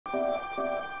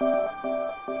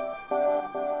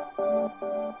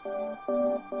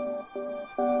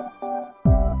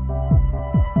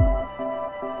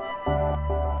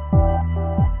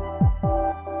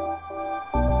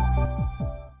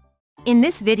In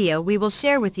this video we will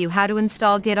share with you how to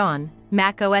install Git on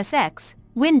Mac OS X,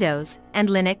 Windows, and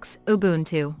Linux,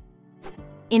 Ubuntu.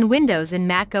 In Windows and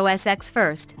Mac OS X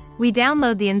first, we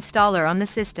download the installer on the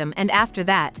system, and after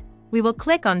that, we will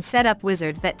click on Setup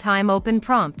Wizard that time open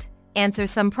prompt, answer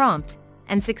some prompt,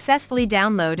 and successfully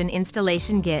download an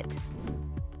installation Git.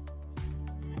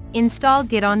 Install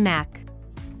Git on Mac.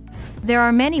 There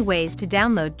are many ways to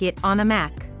download Git on a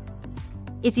Mac.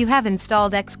 If you have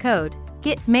installed Xcode,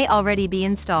 Git may already be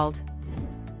installed.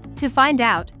 To find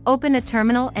out, open a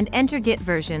terminal and enter Git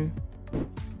version.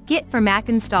 Git for Mac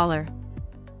installer.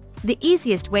 The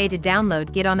easiest way to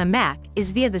download Git on a Mac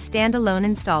is via the standalone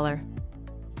installer.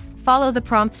 Follow the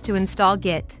prompts to install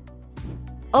Git.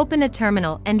 Open a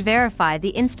terminal and verify the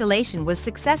installation was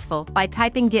successful by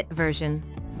typing Git version.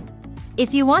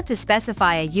 If you want to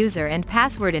specify a user and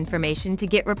password information to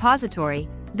Git repository,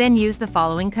 then use the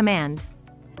following command.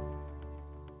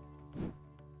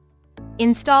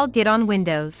 Install Git on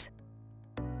Windows.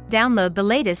 Download the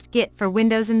latest Git for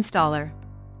Windows installer.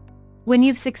 When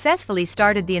you've successfully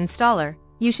started the installer,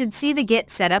 you should see the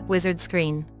Git Setup Wizard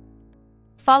screen.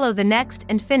 Follow the next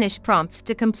and finish prompts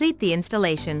to complete the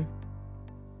installation.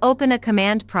 Open a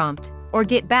command prompt, or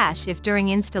Git bash if during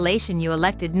installation you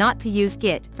elected not to use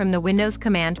Git from the Windows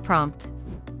command prompt.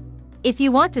 If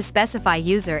you want to specify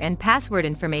user and password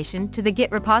information to the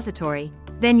Git repository,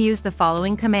 then use the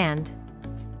following command.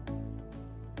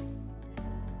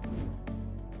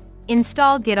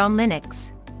 Install Git on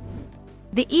Linux.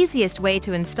 The easiest way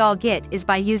to install Git is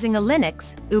by using a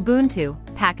Linux, Ubuntu,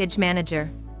 package manager.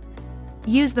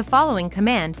 Use the following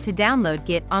command to download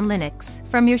Git on Linux.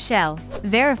 From your shell,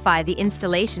 verify the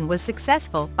installation was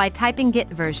successful by typing Git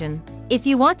version. If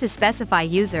you want to specify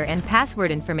user and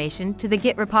password information to the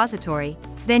Git repository,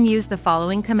 then use the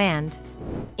following command.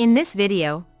 In this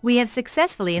video, we have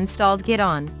successfully installed Git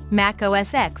on Mac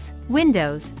OS X,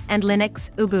 Windows, and Linux,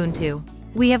 Ubuntu.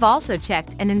 We have also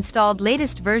checked and installed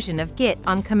latest version of Git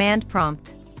on command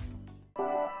prompt.